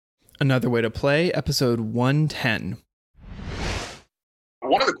Another Way to Play, episode 110.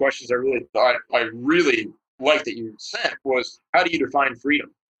 One of the questions I really thought I really liked that you sent was, how do you define freedom?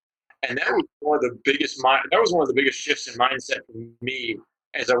 And that was one of the biggest shifts in mindset for me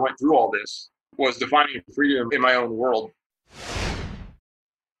as I went through all this, was defining freedom in my own world.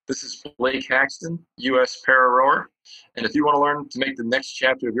 This is Blake Haxton, U.S. para rower, and if you want to learn to make the next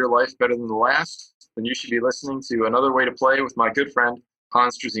chapter of your life better than the last, then you should be listening to Another Way to Play with my good friend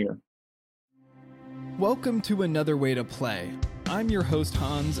Hans Struzina. Welcome to Another Way to Play. I'm your host,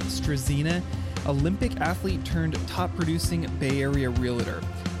 Hans Struzina, Olympic athlete turned top-producing Bay Area realtor.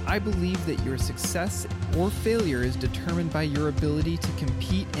 I believe that your success or failure is determined by your ability to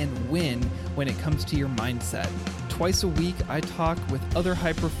compete and win when it comes to your mindset. Twice a week, I talk with other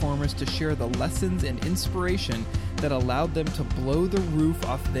high performers to share the lessons and inspiration that allowed them to blow the roof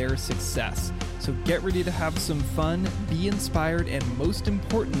off their success. So get ready to have some fun, be inspired, and most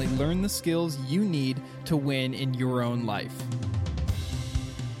importantly, learn the skills you need to win in your own life.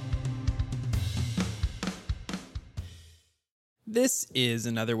 This is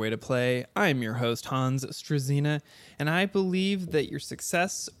Another Way to Play. I'm your host, Hans Struzina, and I believe that your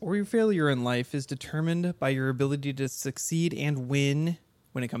success or your failure in life is determined by your ability to succeed and win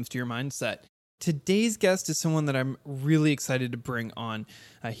when it comes to your mindset. Today's guest is someone that I'm really excited to bring on.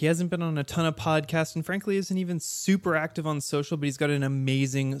 He hasn't been on a ton of podcasts and frankly isn't even super active on social, but he's got an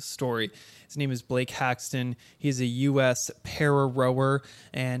amazing story. His name is Blake Haxton. He's a U.S. para rower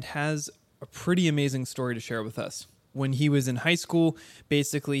and has a pretty amazing story to share with us. When he was in high school,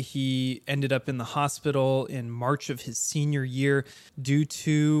 basically he ended up in the hospital in March of his senior year due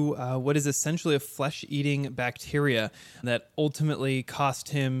to what is essentially a flesh-eating bacteria that ultimately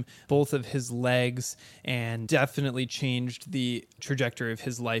cost him both of his legs and definitely changed the trajectory of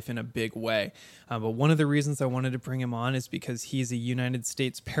his life in a big way. But one of the reasons I wanted to bring him on is because he's a United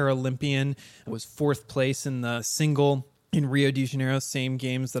States Paralympian, was fourth place in the single in Rio de Janeiro, same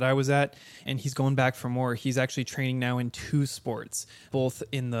games that I was at, and he's going back for more. He's actually training now in two sports, both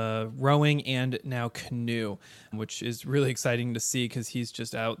in the rowing and now canoe, which is really exciting to see because he's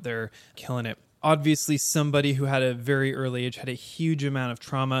just out there killing it. Obviously, somebody who had a very early age had a huge amount of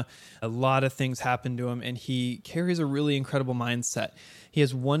trauma. A lot of things happened to him, and he carries a really incredible mindset. He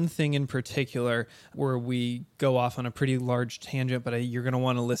has one thing in particular where we go off on a pretty large tangent, but you're going to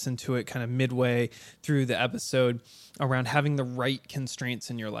want to listen to it kind of midway through the episode around having the right constraints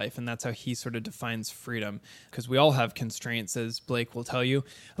in your life. And that's how he sort of defines freedom, because we all have constraints, as Blake will tell you,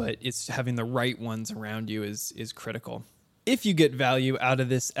 but it's having the right ones around you is critical. If you get value out of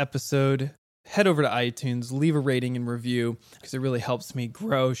this episode, head over to iTunes, leave a rating and review because it really helps me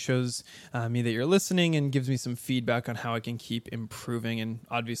grow, shows me that you're listening and gives me some feedback on how I can keep improving and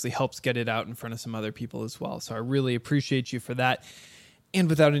obviously helps get it out in front of some other people as well. So I really appreciate you for that. And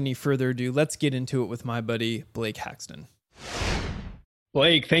without any further ado, let's get into it with my buddy, Blake Haxton.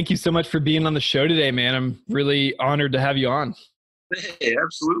 Blake, thank you so much for being on the show today, man. I'm really honored to have you on. Hey,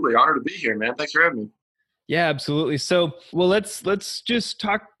 absolutely. Honored to be here, man. Thanks for having me. Yeah, absolutely. So, well, let's just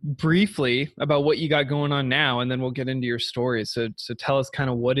talk briefly about what you got going on now, and then we'll get into your story. So tell us kind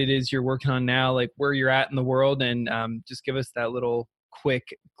of what it is you're working on now, like where you're at in the world, and just give us that little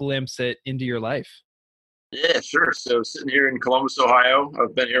quick glimpse into your life. Yeah, sure. So sitting here in Columbus, Ohio,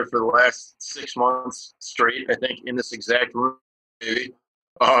 I've been here for the last 6 months straight, I think, in this exact room, maybe.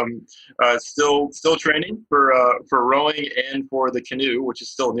 Still training for rowing and for the canoe, which is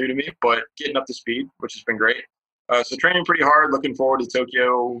still new to me, but getting up to speed, which has been great. So training pretty hard, looking forward to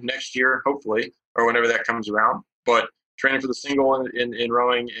Tokyo next year, hopefully, or whenever that comes around. But training for the single in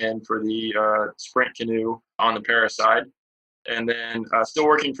rowing and for the sprint canoe on the para side. And then still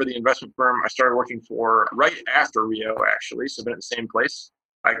working for the investment firm I started working for right after Rio, actually. So I've been at the same place.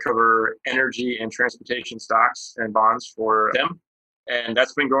 I cover energy and transportation stocks and bonds for them. And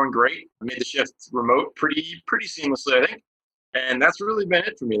that's been going great. I made the shift remote pretty seamlessly, I think. And that's really been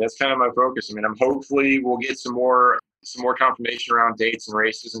it for me. That's kind of my focus. I mean, hopefully we'll get some more confirmation around dates and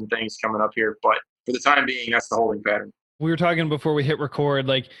races and things coming up here. But for the time being, that's the holding pattern. We were talking before we hit record,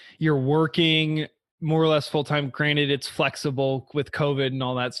 like you're working more or less full-time. Granted, it's flexible with COVID and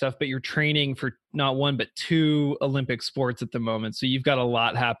all that stuff, but you're training for not one, but two Olympic sports at the moment. So you've got a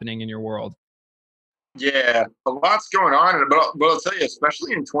lot happening in your world. Yeah, a lot's going on, but I'll tell you,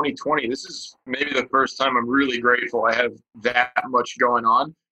 especially in 2020, this is maybe the first time I'm really grateful I have that much going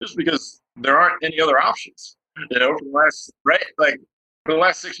on, just because there aren't any other options. For the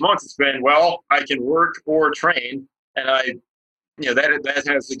last 6 months, it's been, well, I can work or train, and that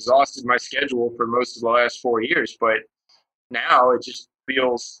has exhausted my schedule for most of the last 4 years. But now it just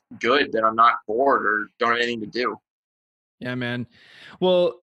feels good that I'm not bored or don't have anything to do. Yeah, man.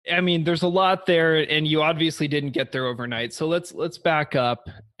 Well, I mean, there's a lot there, and you obviously didn't get there overnight. So let's back up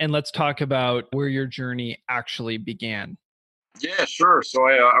and let's talk about where your journey actually began. Yeah, sure. So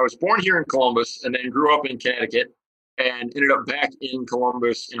I was born here in Columbus and then grew up in Connecticut and ended up back in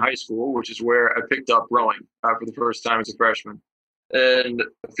Columbus in high school, which is where I picked up rowing for the first time as a freshman. And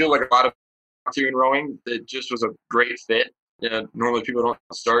I feel like a lot of here in rowing, it just was a great fit. You know, normally people don't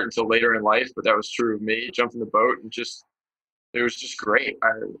start until later in life, but that was true of me. Jumped in the boat and just it was just great.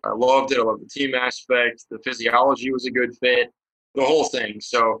 I loved it. I loved the team aspect. The physiology was a good fit, the whole thing.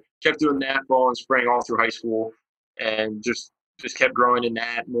 So kept doing that fall and spring all through high school, and just kept growing in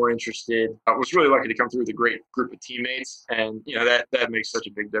that. More interested. I was really lucky to come through with a great group of teammates, and you know that makes such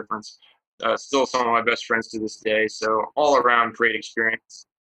a big difference. Still some of my best friends to this day. So all around great experience.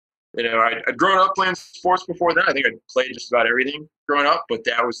 You know, I'd grown up playing sports before then. I think I'd played just about everything growing up, but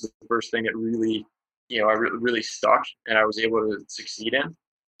that was the first thing that really, I really stuck and I was able to succeed in.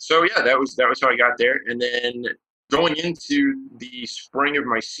 So yeah, that was how I got there. And then going into the spring of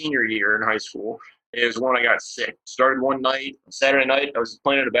my senior year in high school is when I got sick. Started one night, Saturday night, I was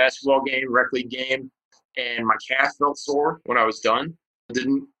playing at a basketball game, rec league game, and my calf felt sore when I was done.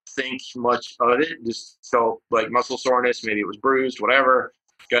 Didn't think much of it, just felt like muscle soreness, maybe it was bruised, whatever.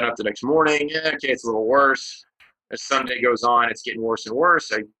 Got up the next morning. Yeah, okay, it's a little worse. As Sunday goes on, it's getting worse and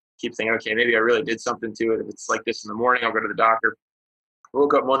worse. I keep thinking, okay, maybe I really did something to it. If it's like this in the morning, I'll go to the doctor.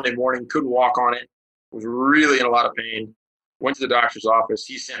 Woke up Monday morning, couldn't walk on it. Was really in a lot of pain. Went to the doctor's office.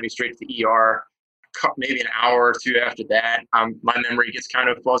 He sent me straight to the ER. Maybe an hour or two after that, my memory gets kind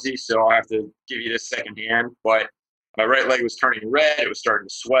of fuzzy, so I'll have to give you this secondhand. But my right leg was turning red. It was starting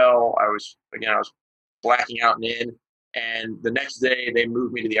to swell. I was blacking out and in. And the next day, they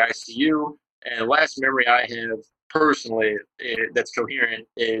moved me to the ICU. And the last memory I have personally that's coherent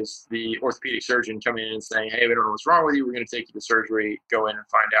is the orthopedic surgeon coming in and saying, "Hey, we don't know what's wrong with you. We're going to take you to surgery. Go in and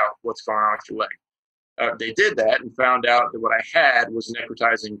find out what's going on with your leg." They did that and found out that what I had was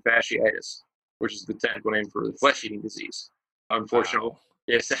necrotizing fasciitis, which is the technical name for the flesh-eating disease. Unfortunately, Wow.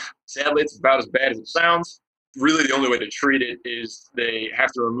 yes, sadly, it's about as bad as it sounds. Really, the only way to treat it is they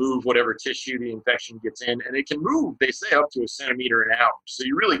have to remove whatever tissue the infection gets in, and it can move, they say, up to a centimeter an hour. So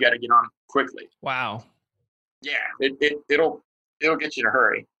you really got to get on it quickly. Wow. Yeah, it'll get you in a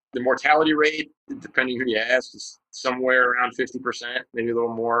hurry. The mortality rate, depending who you ask, is somewhere around 50%, maybe a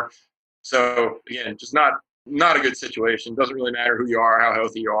little more. So again, just not a good situation. Doesn't really matter who you are, how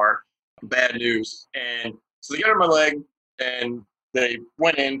healthy you are. Bad news. And so they got in my leg, and they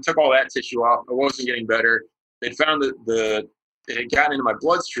went in, took all that tissue off. I wasn't getting better. They found that it had gotten into my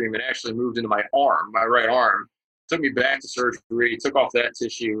bloodstream and actually moved into my arm, my right arm. Took me back to surgery, took off that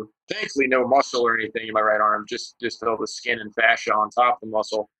tissue. Thankfully, no muscle or anything in my right arm, just all the skin and fascia on top of the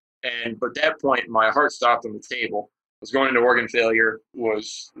muscle. But at that point, my heart stopped on the table. Was going into organ failure. It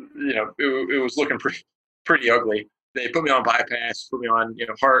was looking pretty ugly. They put me on bypass, put me on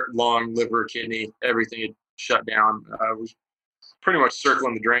heart, lung, liver, kidney, everything had shut down. I was pretty much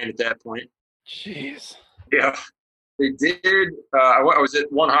circling the drain at that point. Jeez. Yeah, they did. I was at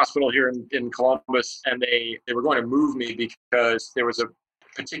one hospital here in Columbus, and they were going to move me because there was a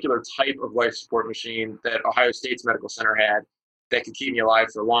particular type of life support machine that Ohio State's medical center had that could keep me alive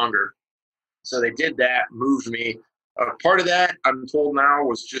for longer. So they did that, moved me. Part of that, I'm told now,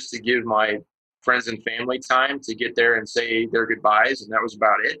 was just to give my friends and family time to get there and say their goodbyes, and that was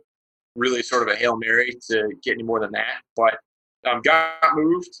about it. Really sort of a Hail Mary to get any more than that. But got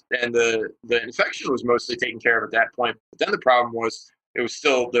moved, and the infection was mostly taken care of at that point. But then the problem was it was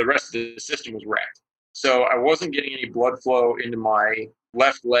still the rest of the system was wrecked. So I wasn't getting any blood flow into my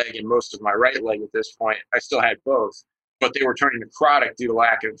left leg and most of my right leg at this point. I still had both, but they were turning necrotic due to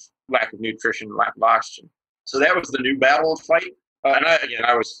lack of nutrition, lack of oxygen. So that was the new battle to fight. And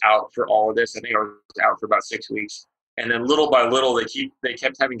I was out for all of this. I think I was out for about 6 weeks. And then little by little, they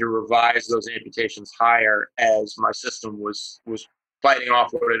kept having to revise those amputations higher as my system was fighting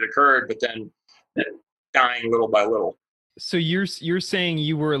off what had occurred, but then dying little by little. So you're saying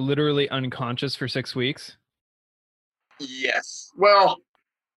you were literally unconscious for 6 weeks? Yes. Well,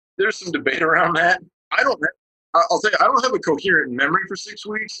 there's some debate around that. I'll tell you, I don't have a coherent memory for 6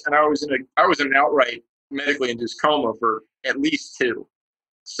 weeks, and I was in an outright medically induced coma for at least 2.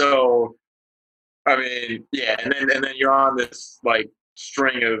 So, I mean, yeah, and then you're on this like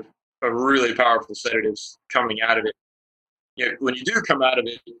string of really powerful sedatives coming out of it. When you do come out of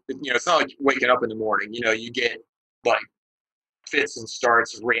it, it's not like waking up in the morning. You get like fits and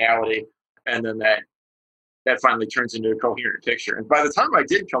starts of reality, and then that finally turns into a coherent picture. And by the time I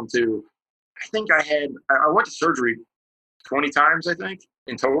did come to, I think I went to surgery 20 times, I think,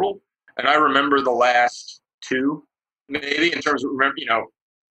 in total. And I remember the last 2, maybe, in terms of,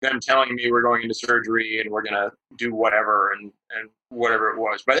 them telling me we're going into surgery and we're going to do whatever and whatever it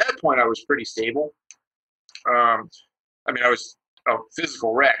was. By that point, I was pretty stable. I mean, I was a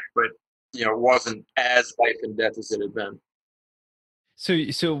physical wreck, but it wasn't as life and death as it had been.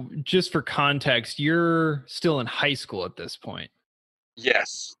 So just for context, you're still in high school at this point.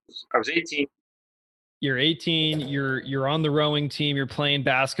 Yes, I was 18. You're 18, you're on the rowing team, you're playing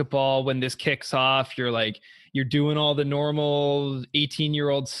basketball. When this kicks off, you're doing all the normal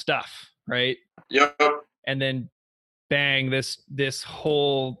 18-year-old stuff, right? Yep. And then bang, this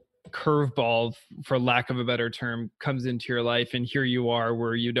whole curveball, for lack of a better term, comes into your life, and here you are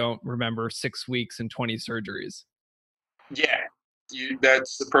where you don't remember 6 weeks and 20 surgeries. Yeah,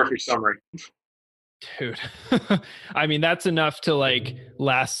 that's the perfect summary. Dude. I mean, that's enough to like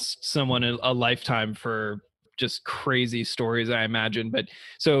last someone a lifetime for just crazy stories, I imagine. But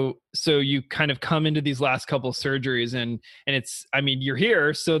so you kind of come into these last couple surgeries, and it's, I mean, you're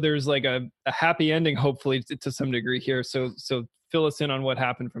here, so there's like a happy ending, hopefully, to some degree here. So fill us in on what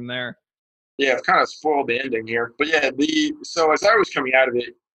happened from there. Yeah, I've kind of spoiled the ending here, but yeah, so as I was coming out of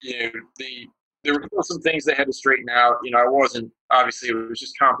it, there were still some things they had to straighten out. I wasn't, obviously, it was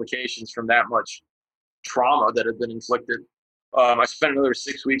just complications from that much trauma that had been inflicted. I spent another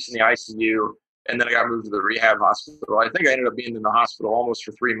 6 weeks in the ICU, and then I got moved to the rehab hospital. I think I ended up being in the hospital almost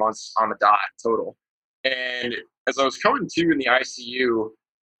for 3 months on the dot total. And as I was coming to in the ICU,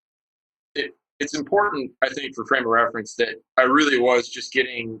 it's important, I think, for frame of reference, that I really was just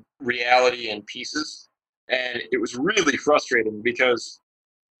getting reality in pieces. And it was really frustrating because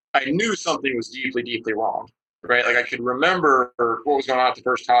I knew something was deeply, deeply wrong, right? Like I could remember what was going on at the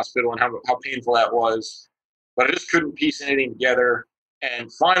first hospital and how painful that was, but I just couldn't piece anything together.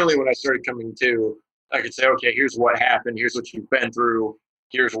 And finally, when I started coming to, I could say, okay, here's what happened. Here's what you've been through.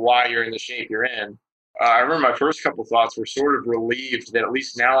 Here's why you're in the shape you're in. I remember my first couple thoughts were sort of relieved that at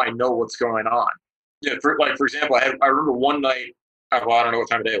least now I know what's going on. Yeah, for example, I remember one night, well, I don't know what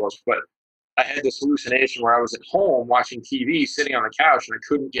time of day it was, but I had this hallucination where I was at home watching TV, sitting on the couch, and I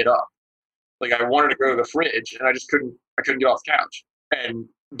couldn't get up. Like I wanted to go to the fridge, and I just couldn't. I couldn't get off the couch. And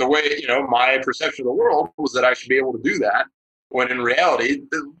the way my perception of the world was that I should be able to do that, when in reality,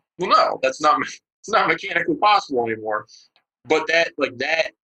 well, no, that's not. It's not mechanically possible anymore. But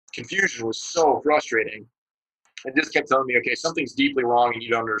that confusion was so frustrating. It just kept telling me, okay, something's deeply wrong, and you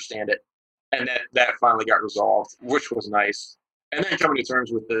don't understand it. And that finally got resolved, which was nice. And then coming to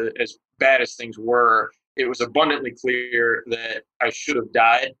terms with as bad as things were, it was abundantly clear that I should have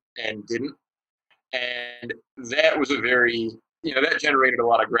died and didn't. And that was a very, that generated a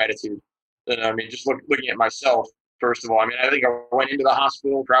lot of gratitude. And I mean, just looking at myself, first of all, I mean, I think I went into the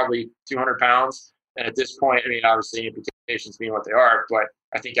hospital probably 200 pounds. And at this point, I mean, obviously amputations being what they are, but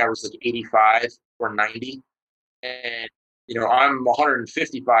I think I was like 85 or 90. And, I'm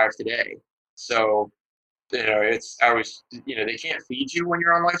 155 today. So, they can't feed you when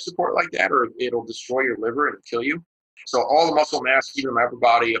you're on life support like that, or it'll destroy your liver and kill you. So all the muscle mass, even my upper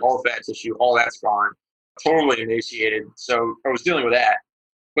body, all the fat tissue, all that's gone, totally emaciated. So I was dealing with that.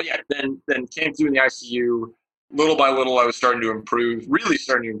 But yeah, then came through in the ICU. Little by little, I was starting to improve, really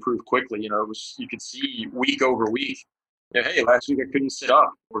starting to improve quickly. You could see week over week. Hey, last week I couldn't sit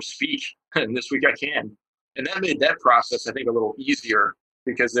up or speak, and this week I can. And that made that process, I think, a little easier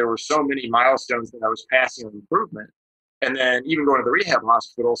because there were so many milestones that I was passing on improvement. And then even going to the rehab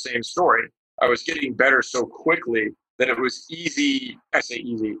hospital, same story. I was getting better so quickly that it was easy. I say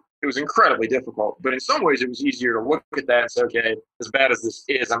easy. It was incredibly difficult, but in some ways it was easier to look at that and say, okay, as bad as this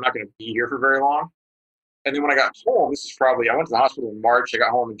is, I'm not going to be here for very long. And then when I got home, I went to the hospital in March. I got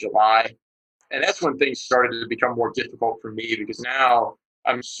home in July. And that's when things started to become more difficult for me because now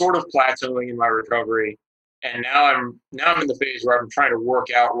I'm sort of plateauing in my recovery. And now I'm in the phase where I'm trying to work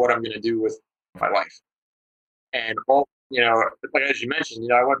out what I'm going to do with my life. And like as you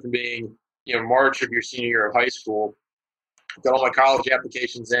mentioned, I went from being, March of your senior year of high school, got all my college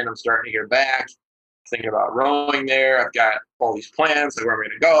applications in. I'm starting to hear back, thinking about rowing there. I've got all these plans, like where I'm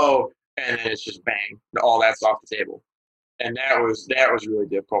going to go, and then it's just bang, all that's off the table. And that was really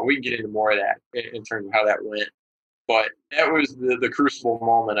difficult. We can get into more of that in terms of how that went, but that was the crucible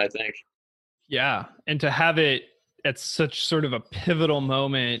moment, I think. Yeah. And to have it at such sort of a pivotal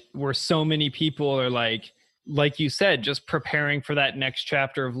moment where so many people are like you said, just preparing for that next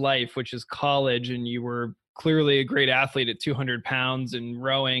chapter of life, which is college. And you were clearly a great athlete at 200 pounds and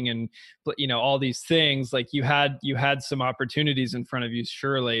rowing and, all these things. Like you had some opportunities in front of you,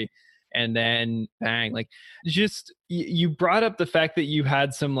 surely. And then bang, like just you brought up the fact that you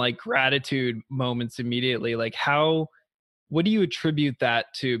had some like gratitude moments immediately. Like what do you attribute that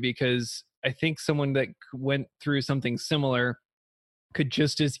to? Because I think someone that went through something similar could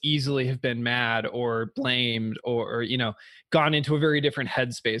just as easily have been mad or blamed or gone into a very different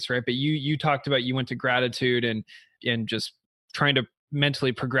headspace, right? But you talked about, you went to gratitude and just trying to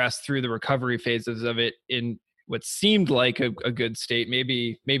mentally progress through the recovery phases of it in what seemed like a good state.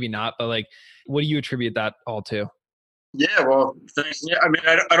 Maybe not, but like, what do you attribute that all to? Yeah, well, thanks. Yeah, I mean,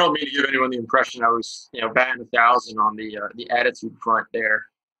 I don't mean to give anyone the impression I was, batting 1,000 on the attitude front there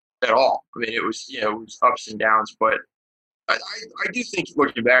at all. I mean, it was ups and downs, but I do think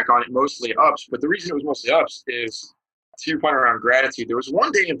looking back on it, mostly ups. But the reason it was mostly ups is, to your point around gratitude. There was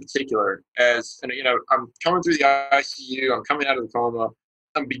one day in particular, and I'm coming through the ICU, I'm coming out of the coma,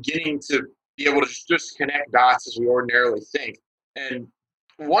 I'm beginning to be able to just connect dots as we ordinarily think. And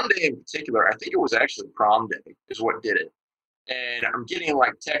one day in particular, I think it was actually prom day, is what did it. And I'm getting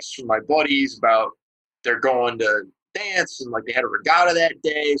like texts from my buddies about they're going to dance and like they had a regatta that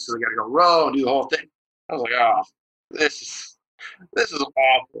day, so they got to go row and do the whole thing. I was like, oh, this is this is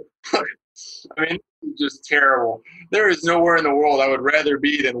awful. I mean, it's just terrible. There is nowhere in the world I would rather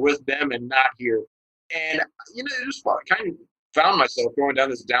be than with them and not here. And just kind of found myself going down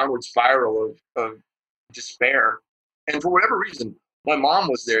this downward spiral of despair. And for whatever reason, my mom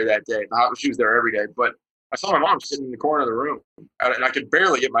was there that day. She was there every day, but I saw my mom sitting in the corner of the room, and I could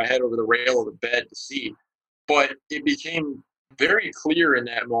barely get my head over the rail of the bed to see. But it became very clear in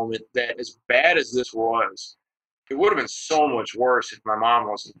that moment that as bad as this was, it would have been so much worse if my mom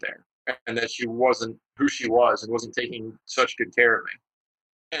wasn't there and that she wasn't who she was and wasn't taking such good care of me.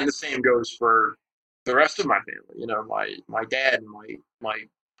 And the same goes for the rest of my family. My dad and my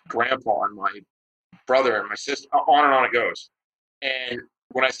grandpa and my brother and my sister. On and on it goes. And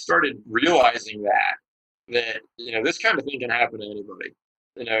when I started realizing that this kind of thing can happen to anybody.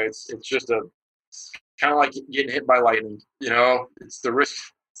 It's just it's kind of like getting hit by lightning. It's the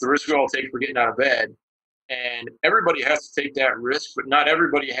risk we all take for getting out of bed. And everybody has to take that risk, but not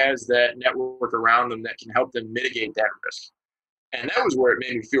everybody has that network around them that can help them mitigate that risk. And that was where it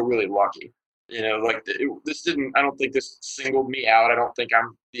made me feel really lucky. I don't think this singled me out. I don't think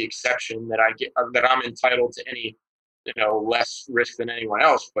I'm the exception that I'm entitled to any, less risk than anyone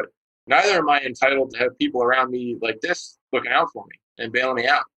else. But neither am I entitled to have people around me like this looking out for me and bailing me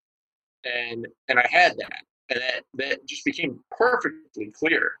out. And I had that, and that just became perfectly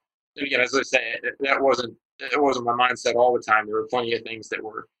clear. And again, as I say, it wasn't my mindset all the time. There were plenty of things that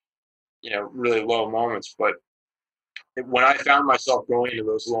were, really low moments. But when I found myself going into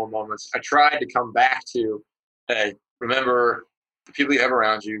those low moments, I tried to come back to, hey, remember the people you have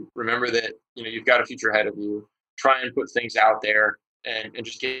around you. Remember that you've got a future ahead of you. Try and put things out there, and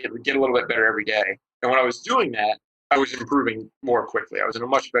just get a little bit better every day. And when I was doing that, I was improving more quickly. I was in a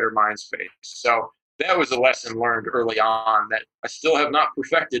much better mind space. So that was a lesson learned early on that I still have not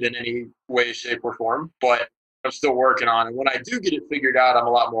perfected in any way, shape, or form, but I'm still working on. And when I do get it figured out, I'm a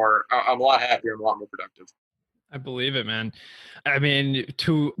lot happier, I'm a lot more productive. I believe it, man. I mean,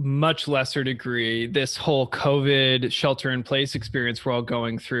 to much lesser degree, this whole COVID shelter in place experience we're all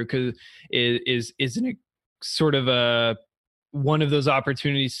going through isn't it sort of one of those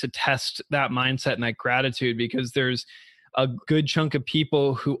opportunities to test that mindset and that gratitude, because there's a good chunk of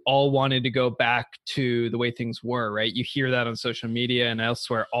people who all wanted to go back to the way things were, right? You hear that on social media and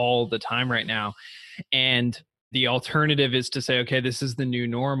elsewhere all the time right now. And the alternative is to say, okay, this is the new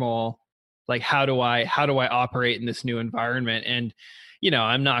normal. Like, how do I operate in this new environment? And,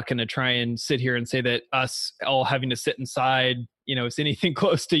 I'm not going to try and sit here and say that us all having to sit inside, is anything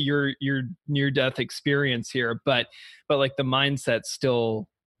close to your near death experience here. But like, the mindset still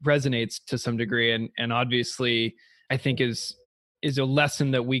resonates to some degree. And obviously, I think is a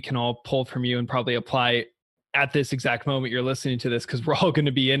lesson that we can all pull from you and probably apply at this exact moment you're listening to this, because we're all going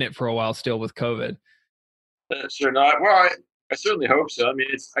to be in it for a while still with COVID. Sure not. Well, I certainly hope so. I mean,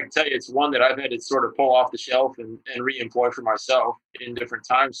 I can tell you, it's one that I've had to sort of pull off the shelf and re-employ for myself in different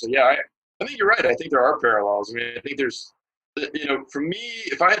times. So yeah, I think you're right. I think there are parallels. I mean, I think there's, for me,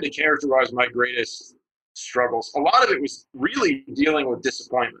 if I had to characterize my greatest struggles, a lot of it was really dealing with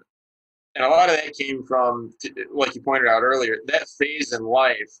disappointment. And a lot of that came from, like you pointed out earlier, that phase in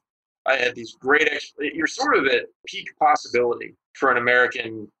life. I had these you're sort of at peak possibility for an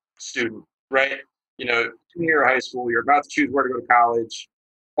American student, right? Junior year of high school, you're about to choose where to go to college,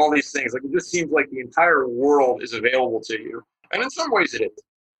 all these things. Like, it just seems like the entire world is available to you. And in some ways it is.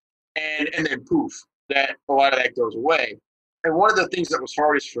 And then poof, that a lot of that goes away. And one of the things that was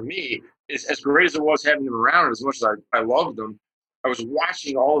hardest for me is, as great as it was having them around, as much as I loved them, I was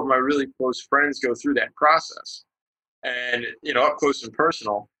watching all of my really close friends go through that process, and up close and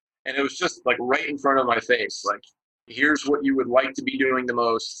personal. And it was just like right in front of my face. Like, here's what you would like to be doing the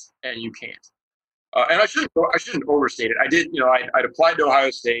most, and you can't. And I shouldn't overstate it. I did, I'd applied to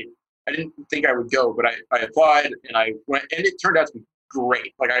Ohio State. I didn't think I would go, but I applied and I went, and it turned out to be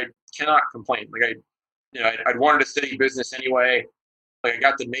great. Like I cannot complain. Like I'd wanted to study business anyway. Like I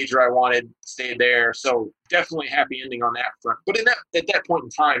got the major I wanted, stayed there. So definitely happy ending on that front. But at that point in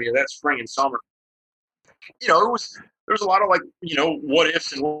time, that spring and summer, there was a lot of like, what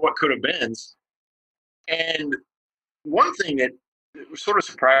ifs and what could have been. And one thing that sort of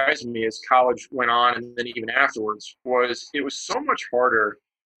surprised me as college went on and then even afterwards was it was so much harder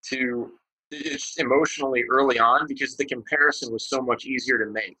to just emotionally early on because the comparison was so much easier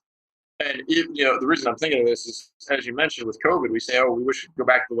to make. And the reason I'm thinking of this is, as you mentioned with COVID, we say, oh, we wish it could go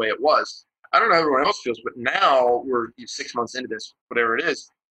back to the way it was. I don't know how everyone else feels, but now we're 6 months into this, whatever it is,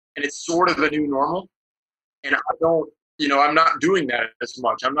 and it's sort of a new normal. And I don't, I'm not doing that as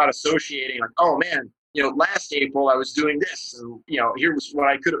much. I'm not associating like, oh man, last April I was doing this, and here was what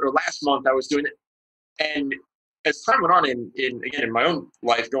I could, or last month I was doing it. And as time went on in my own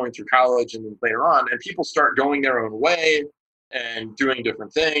life, going through college and then later on, and people start going their own way and doing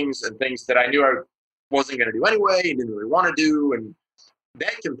different things and things that I knew I wasn't going to do anyway and didn't really want to do, and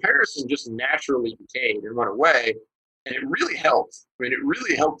that comparison just naturally decayed and went away. And it really helped. I mean, it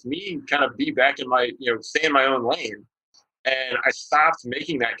really helped me kind of be back in my, stay in my own lane. And I stopped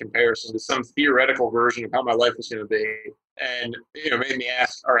making that comparison to some theoretical version of how my life was going to be. And, made me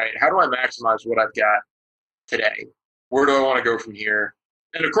ask, all right, how do I maximize what I've got today? Where do I want to go from here?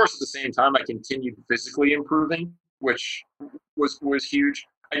 And of course, at the same time, I continued physically improving, which was huge.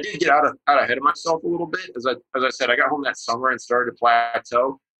 I did get out ahead of myself a little bit. As I said, I got home that summer and started to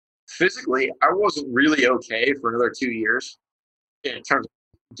plateau. Physically, I wasn't really okay for another 2 years in terms of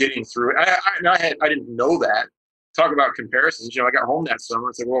getting through it. I didn't know that. Talk about comparisons. I got home that summer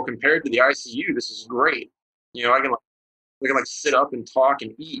and said, well, compared to the ICU, this is great. I can sit up and talk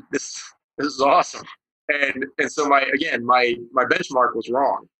and eat. This is awesome. And so my benchmark was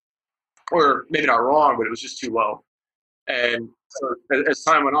wrong, or maybe not wrong, but it was just too low. And so as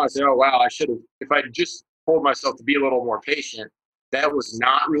time went on, I said, oh wow, I should have, if I just told myself to be a little more patient. That was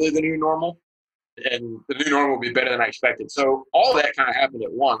not really the new normal, and the new normal will be better than I expected. So all that kind of happened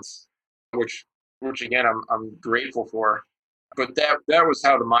at once, which again I'm grateful for. But that was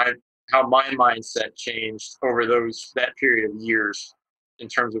how my mindset changed over that period of years in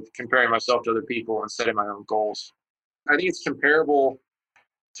terms of comparing myself to other people and setting my own goals. I think it's comparable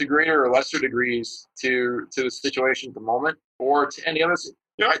to greater or lesser degrees to the situation at the moment or to any other.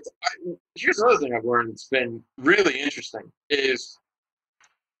 Here's another thing I've learned that's been really interesting is,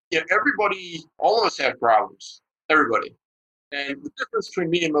 everybody, all of us have problems. Everybody. And the difference between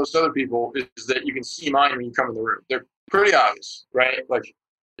me and most other people is that you can see mine when you come in the room. They're pretty obvious, right? Like,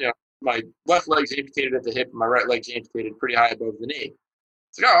 my left leg's amputated at the hip and my right leg's amputated pretty high above the knee.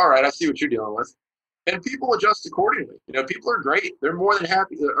 It's like, oh, all right, I see what you're dealing with. And people adjust accordingly. People are great. They're more than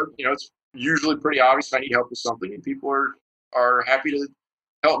happy. It's usually pretty obvious if I need help with something, and people are happy to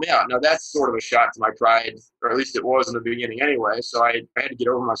help me out. Now, that's sort of a shot to my pride, or at least it was in the beginning anyway, so I had to get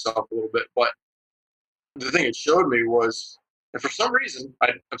over myself a little bit. But the thing it showed me was, and for some reason,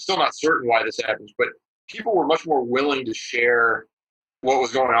 I'm still not certain why this happens, but people were much more willing to share what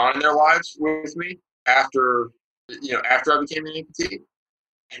was going on in their lives with me after I became an amputee.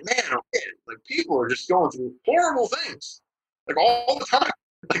 And man, oh man, like people are just going through horrible things, like all the time.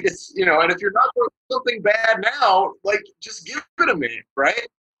 Like it's, and if you're not doing something bad now, like just give it a minute, right?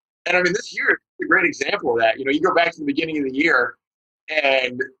 And I mean, this year is a great example of that. You go back to the beginning of the year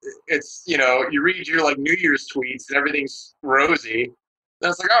and it's, you read your like New Year's tweets and everything's rosy.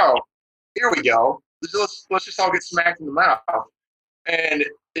 Then it's like, oh, here we go. Let's just all get smacked in the mouth. And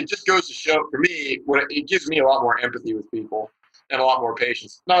it just goes to show, for me, it gives me a lot more empathy with people and a lot more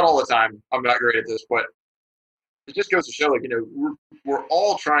patience. Not all the time. I'm not great at this, but it just goes to show, like, we're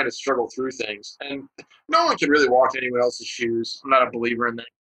all trying to struggle through things, and no one can really walk in anyone else's shoes. I'm not a believer in that.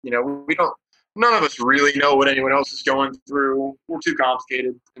 None of us really know what anyone else is going through. We're too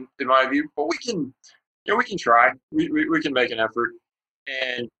complicated, in my view, but we can try. We can make an effort,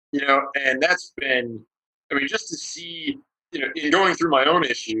 and and that's been, I mean, just to see, in going through my own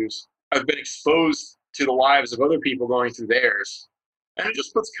issues, I've been exposed to the lives of other people going through theirs, and it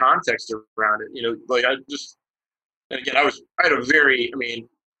just puts context around it. Like and again, I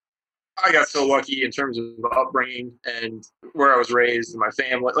got so lucky in terms of upbringing and where I was raised and my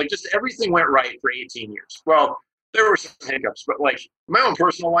family. Like, just everything went right for 18 years. Well, there were some hiccups, but like my own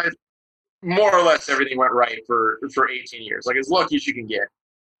personal life, more or less everything went right for 18 years. Like, as lucky as you can get.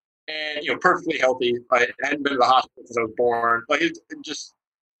 And, perfectly healthy. I hadn't been to the hospital since I was born. Like, it just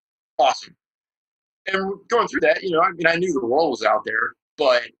awesome. And going through that, I knew the world was out there,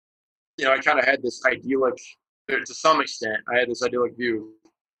 but, I kind of had this idyllic, to some extent, I had this idyllic view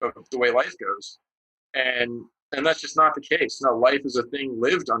of the way life goes, and that's just not the case. No, life is a thing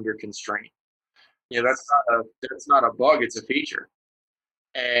lived under constraint. That's not a bug; it's a feature.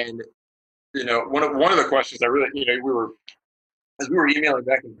 And one of the questions I really, we were as we were emailing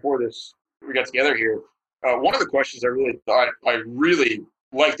back and forth this we got together here. One of the questions I really thought I really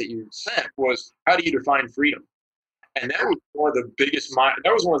liked that you sent was, how do you define freedom? And that was one of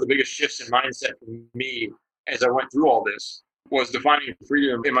the biggest shifts in mindset for me as I went through all this, was defining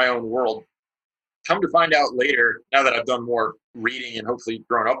freedom in my own world. Come to find out later, now that I've done more reading and hopefully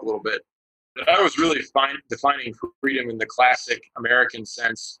grown up a little bit, that I was really defining freedom in the classic American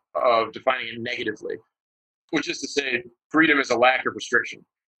sense of defining it negatively, which is to say freedom is a lack of restriction.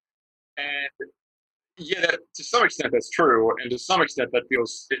 And yeah, to some extent that's true, and to some extent that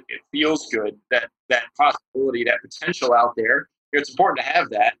it feels good, that possibility, that potential out there. It's important to have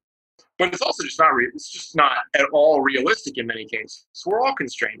that, but it's also just not it's just not at all realistic in many cases. So we're all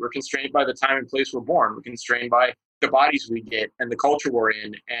constrained. We're constrained by the time and place we're born. We're constrained by the bodies we get and the culture we're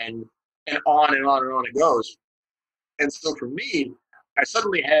in, and on and on and on it goes. And so for me, I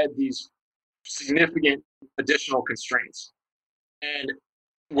suddenly had these significant additional constraints. And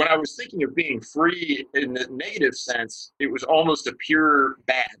when I was thinking of being free in the negative sense, it was almost a pure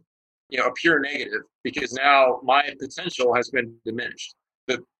bad, a pure negative, because now my potential has been diminished.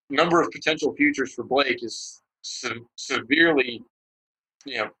 The number of potential futures for Blake is severely,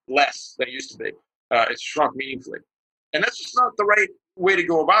 less than it used to be. It's shrunk meaningfully. And that's just not the right way to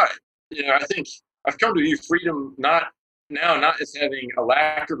go about it. I think I've come to view freedom not as having a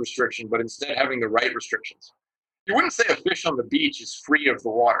lack of restriction, but instead having the right restrictions. You wouldn't say a fish on the beach is free of the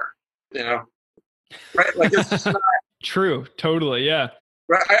water, right? Like, it's just not true. Totally. Yeah.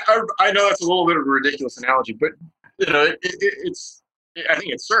 Right. I know that's a little bit of a ridiculous analogy, but it's I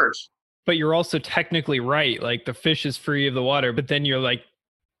think it serves. But you're also technically right. Like, the fish is free of the water, but then you're like,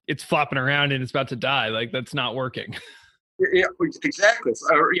 it's flopping around and it's about to die. Like, that's not working. Yeah, exactly.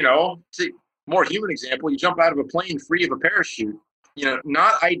 To more human example, you jump out of a plane free of a parachute.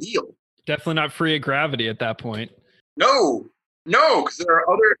 Not ideal. Definitely not free of gravity at that point. No, because there are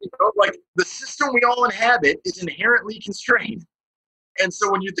other, like, the system we all inhabit is inherently constrained. And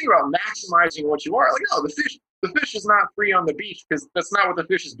so when you think about maximizing what you are, like, no, the fish is not free on the beach, because that's not what the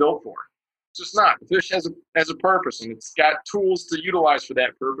fish is built for. It's just not. The fish has a purpose, and it's got tools to utilize for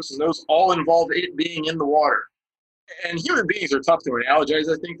that purpose, and those all involve it being in the water. And human beings are tough to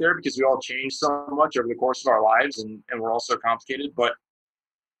analogize, I think, there, because we all change so much over the course of our lives, and we're all so complicated. But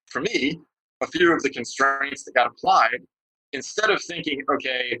for me, a few of the constraints that got applied, instead of thinking,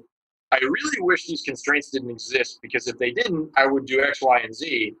 okay, I really wish these constraints didn't exist, because if they didn't, I would do X, Y, and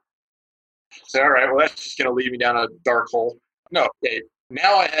Z. So, all right, well, that's just going to lead me down a dark hole. No, okay,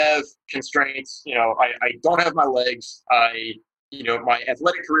 now I have constraints. I don't have my legs. My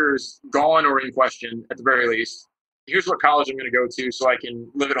athletic career is gone or in question at the very least. Here's what college I'm going to go to so I can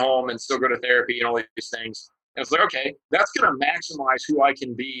live at home and still go to therapy and all these things. And it's like, okay, that's going to maximize who I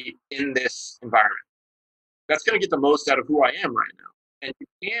can be in this environment. That's going to get the most out of who I am right now. And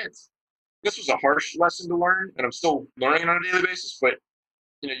you can't, this was a harsh lesson to learn, and I'm still learning on a daily basis, but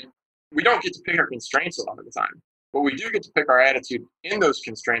we don't get to pick our constraints a lot of the time. But we do get to pick our attitude in those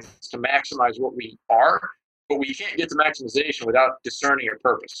constraints to maximize what we are, but we can't get to maximization without discerning a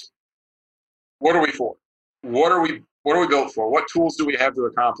purpose. What are we for? What are we built for? What tools do we have to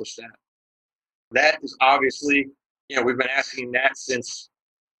accomplish that? That is obviously, we've been asking that since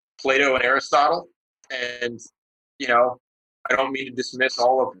Plato and Aristotle. And, I don't mean to dismiss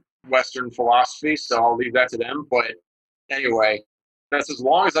all of Western philosophy, so I'll leave that to them. But anyway, that's as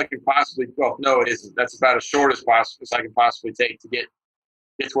long as I can possibly, well, no, it isn't. That's about as short as I can possibly take to get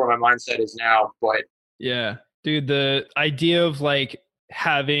to where my mindset is now. But yeah, dude, the idea of like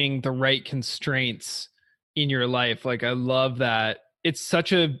having the right constraints in your life, like, I love that. It's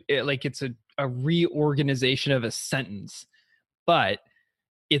such it's a reorganization of a sentence, but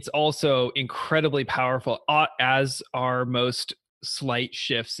it's also incredibly powerful, as are most slight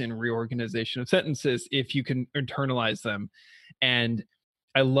shifts in reorganization of sentences, if you can internalize them. And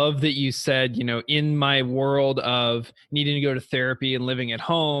I love that you said, in my world of needing to go to therapy and living at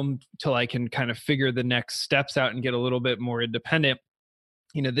home till I can kind of figure the next steps out and get a little bit more independent,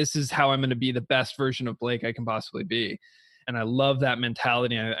 this is how I'm going to be the best version of Blake I can possibly be. And I love that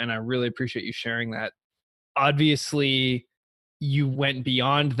mentality, and I really appreciate you sharing that. Obviously, you went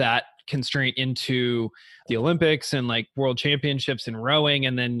beyond that constraint into the Olympics and like world championships in rowing,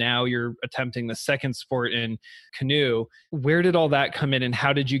 and then now you're attempting the second sport in canoe. Where did all that come in, and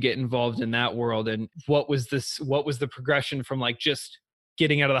how did you get involved in that world? And what was the progression from like just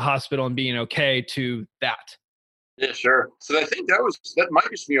getting out of the hospital and being okay to that? Yeah, sure. So I think that might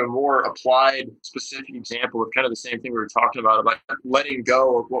just be a more applied, specific example of kind of the same thing we were talking about letting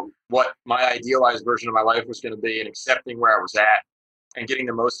go of what my idealized version of my life was going to be and accepting where I was at and getting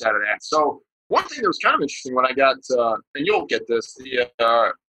the most out of that. So one thing that was kind of interesting when I got, and you'll get this,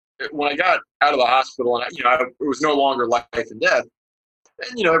 when I got out of the hospital and it was no longer life and death,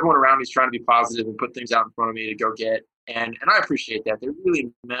 and everyone around me is trying to be positive and put things out in front of me to go get, and I appreciate that. They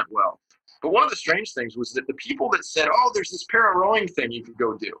really meant well. But one of the strange things was that the people that said, "Oh, there's this para rowing thing you could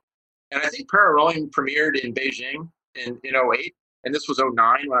go do," and I think para rowing premiered in Beijing in '08, and this was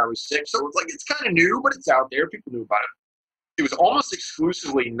 '09 when I was 6. So it's kind of new, but it's out there. People knew about it. It was almost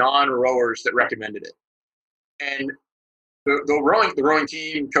exclusively non-rowers that recommended it, and the rowing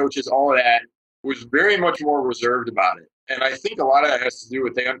team, coaches, all of that was very much more reserved about it. And I think a lot of that has to do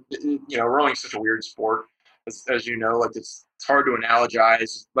with rowing is such a weird sport, as you know, it's hard to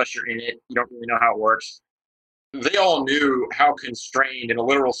analogize unless you're in it. You don't really know how it works. They all knew how constrained, in a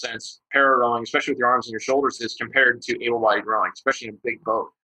literal sense, para rowing, especially with your arms and your shoulders, is compared to able-bodied rowing, especially in a big boat.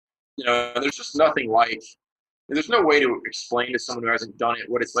 There's just nothing like. There's no way to explain to someone who hasn't done it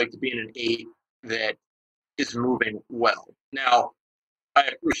what it's like to be in an 8 that is moving well. Now, I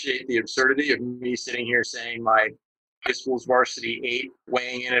appreciate the absurdity of me sitting here saying my high school's varsity 8,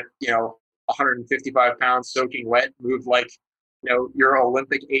 weighing in at 155 pounds, soaking wet, moved like your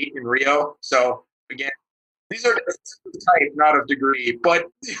Olympic 8 in Rio. So again, these are type, not of degree. But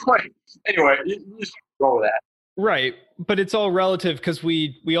anyway, you just roll with that. Right. But it's all relative because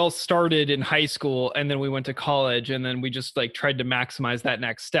we all started in high school and then we went to college and then we just tried to maximize that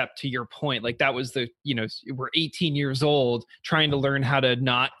next step. To your point, that was we're 18 years old trying to learn how to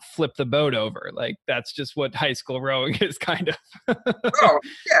not flip the boat over. That's just what high school rowing is kind of. Oh,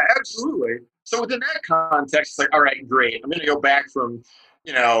 yeah, absolutely. So within that context, it's all right, great. I'm going to go back from,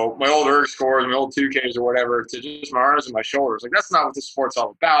 my old erg scores, my old 2Ks or whatever, to just my arms and my shoulders. That's not what this sport's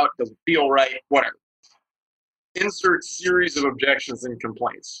all about. It doesn't feel right, whatever. Insert series of objections and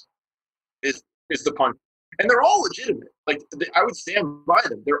complaints is the punch. And they're all legitimate. I would stand by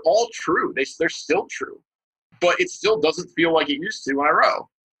them. They're all true. They're still true. But it still doesn't feel like it used to when I row.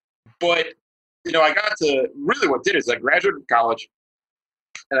 But, I got to, really what did is I graduated from college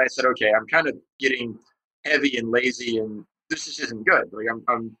and I said, okay, I'm kind of getting heavy and lazy and this just isn't good.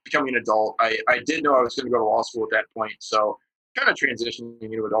 I'm becoming an adult. I did know I was going to go to law school at that point. So kind of transitioning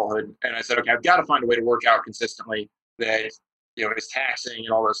into adulthood. And I said, okay, I've got to find a way to work out consistently that, is taxing and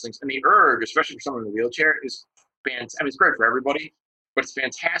all those things. And the erg, especially for someone in a wheelchair, is fantastic. I mean, it's great for everybody, but it's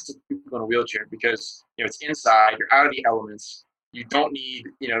fantastic for people in a wheelchair because, it's inside, you're out of the elements. You don't need,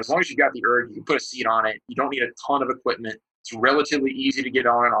 as long as you got the erg, you can put a seat on it. You don't need a ton of equipment. It's relatively easy to get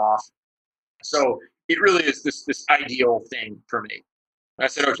on and off. So it really is this ideal thing for me. And I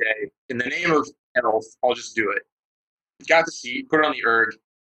said, okay, in the name of health, I'll just do it. Got the seat, put it on the erg,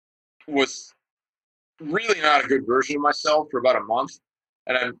 was really not a good version of myself for about a month.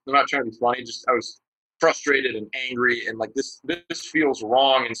 And I'm not trying to be funny, just I was frustrated and angry and this feels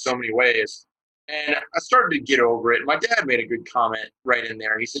wrong in so many ways. And I started to get over it. My dad made a good comment right in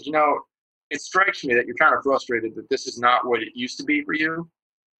there. He said, it strikes me that you're kind of frustrated that this is not what it used to be for you.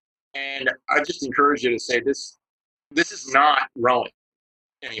 And I just encourage you to say this is not rowing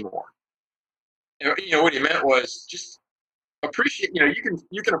anymore. What he meant was just appreciate,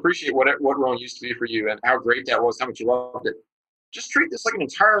 you can appreciate what rowing used to be for you and how great that was, how much you loved it. Just treat this like an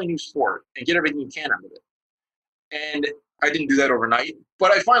entirely new sport and get everything you can out of it. And I didn't do that overnight,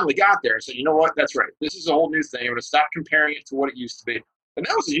 but I finally got there and said, you know what, that's right. This is a whole new thing. I'm going to stop comparing it to what it used to be. And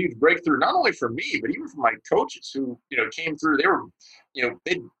that was a huge breakthrough, not only for me, but even for my coaches who, came through. They were,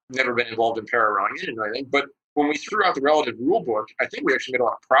 they'd never been involved in para rowing. They didn't know anything. But when we threw out the relative rule book, I think we actually made a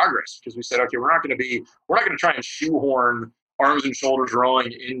lot of progress because we said, okay, we're not going to try and shoehorn arms and shoulders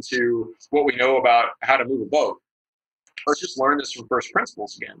rowing into what we know about how to move a boat. Let's just learn this from first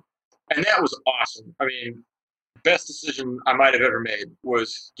principles again. And that was awesome. I mean, best decision I might have ever made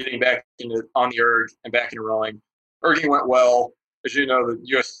was getting back on the erg and back into rowing. Erging went well. As you know, the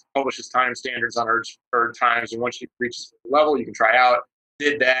U.S. publishes time standards on erg times, and once you reach a level, you can try out.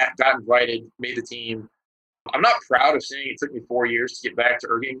 Did that, got invited, made the team. I'm not proud of saying it took me 4 years to get back to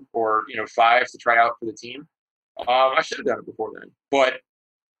erging, or 5 to try out for the team. I should have done it before then, but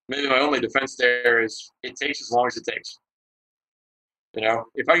maybe my only defense there is it takes as long as it takes.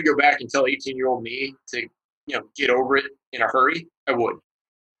 If I could go back and tell 18-year-old me to get over it in a hurry, I would.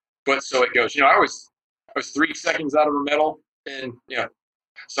 But so it goes. I was 3 seconds out of a medal. And,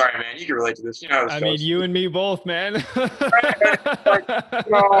 sorry, man, you can relate to this. How this goes. I mean, you and me both, man. You're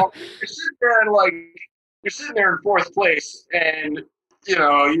sitting there in 4th place, and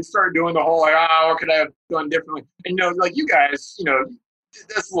you start doing the whole, like, what could I have done differently? And, like you guys,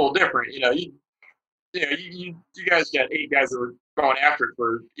 that's a little different. You guys got 8 guys that were going after it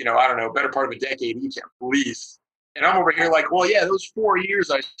for, I don't know, better part of a decade each at least. And I'm over here like, well, yeah, those 4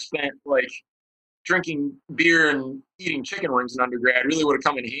 years I spent like drinking beer and eating chicken wings in undergrad really would have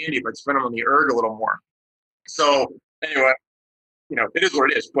come in handy if I'd spent them on the erg a little more. So anyway, it is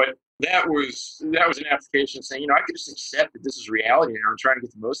what it is. But that was an application saying, I could just accept that this is reality now and try and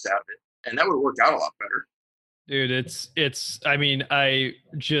get the most out of it. And that would have worked out a lot better. Dude, I mean, I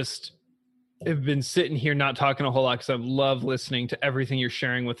just have been sitting here not talking a whole lot because I love listening to everything you're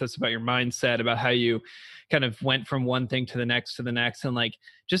sharing with us about your mindset, about how you kind of went from one thing to the next, and like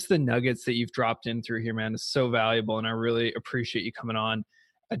just the nuggets that you've dropped in through here, man, is so valuable. And I really appreciate you coming on.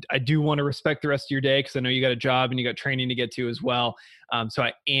 I do want to respect the rest of your day because I know you got a job and you got training to get to as well. So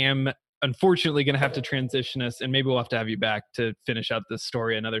I am unfortunately going to have to transition us, and maybe we'll have to have you back to finish out this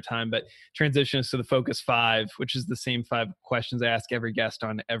story another time, but transition us to the Focus 5, which is the same 5 questions I ask every guest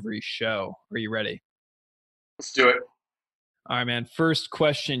on every show. Are you ready? Let's do it. All right, man. First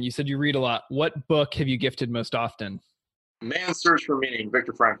question. You said you read a lot. What book have you gifted most often? Man's Search for Meaning,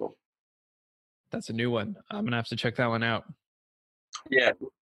 Viktor Frankl. That's a new one. I'm going to have to check that one out. Yeah.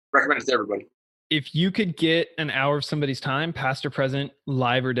 Recommend it to everybody. If you could get an hour of somebody's time, past or present,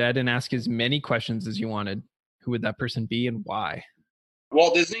 live or dead, and ask as many questions as you wanted, who would that person be and why?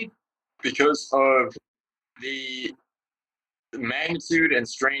 Walt Disney, because of the magnitude and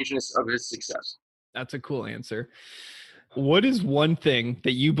strangeness of his success. That's a cool answer. What is one thing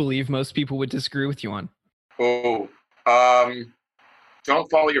that you believe most people would disagree with you on? Don't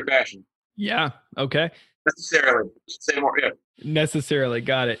follow your passion. Yeah. Okay. Necessarily. Say more. Yeah. Necessarily.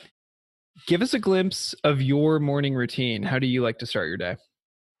 Got it. Give us a glimpse of your morning routine. How do you like to start your day?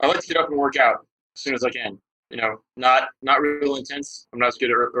 I like to get up and work out as soon as I can. Not real intense. I'm not as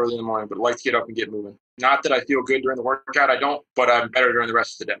good early in the morning, but I like to get up and get moving. Not that I feel good during the workout. I don't, but I'm better during the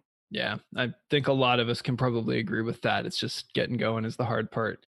rest of the day. Yeah, I think a lot of us can probably agree with that. It's just getting going is the hard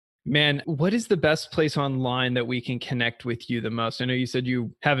part. Man, what is the best place online that we can connect with you the most? I know you said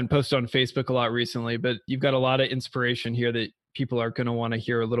you haven't posted on Facebook a lot recently, but you've got a lot of inspiration here that people are going to want to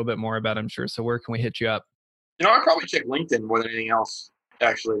hear a little bit more about, I'm sure. So where can we hit you up? I probably check LinkedIn more than anything else,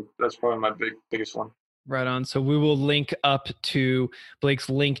 actually. That's probably my biggest one. Right on. So we will link up to Blake's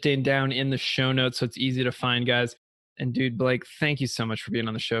LinkedIn down in the show notes so it's easy to find, guys. And dude, Blake, thank you so much for being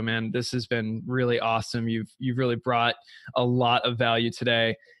on the show, man. This has been really awesome. You've really brought a lot of value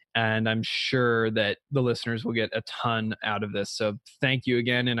today, and I'm sure that the listeners will get a ton out of this. So thank you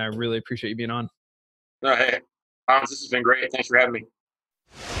again, and I really appreciate you being on. Hey, Hans, this has been great. Thanks for having me.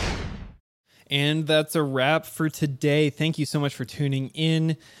 And that's a wrap for today. Thank you so much for tuning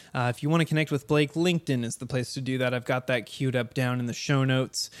in. If you want to connect with Blake, LinkedIn is the place to do that. I've got that queued up down in the show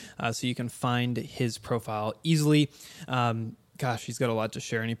notes so you can find his profile easily. Gosh, he's got a lot to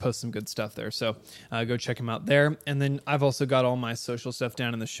share, and he posts some good stuff there. So go check him out there. And then I've also got all my social stuff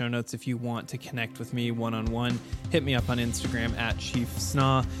down in the show notes. If you want to connect with me one-on-one, hit me up on Instagram at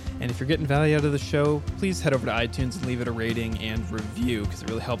ChiefSnaw. And if you're getting value out of the show, please head over to iTunes and leave it a rating and review because it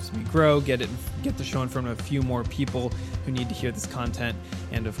really helps me grow, get the show in front of a few more people who need to hear this content.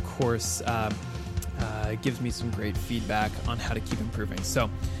 And of course, it gives me some great feedback on how to keep improving.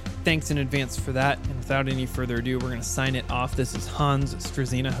 So thanks in advance for that. And without any further ado, we're going to sign it off. This is Hans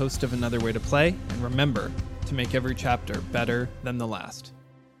Struzina, host of Another Way to Play. And remember to make every chapter better than the last.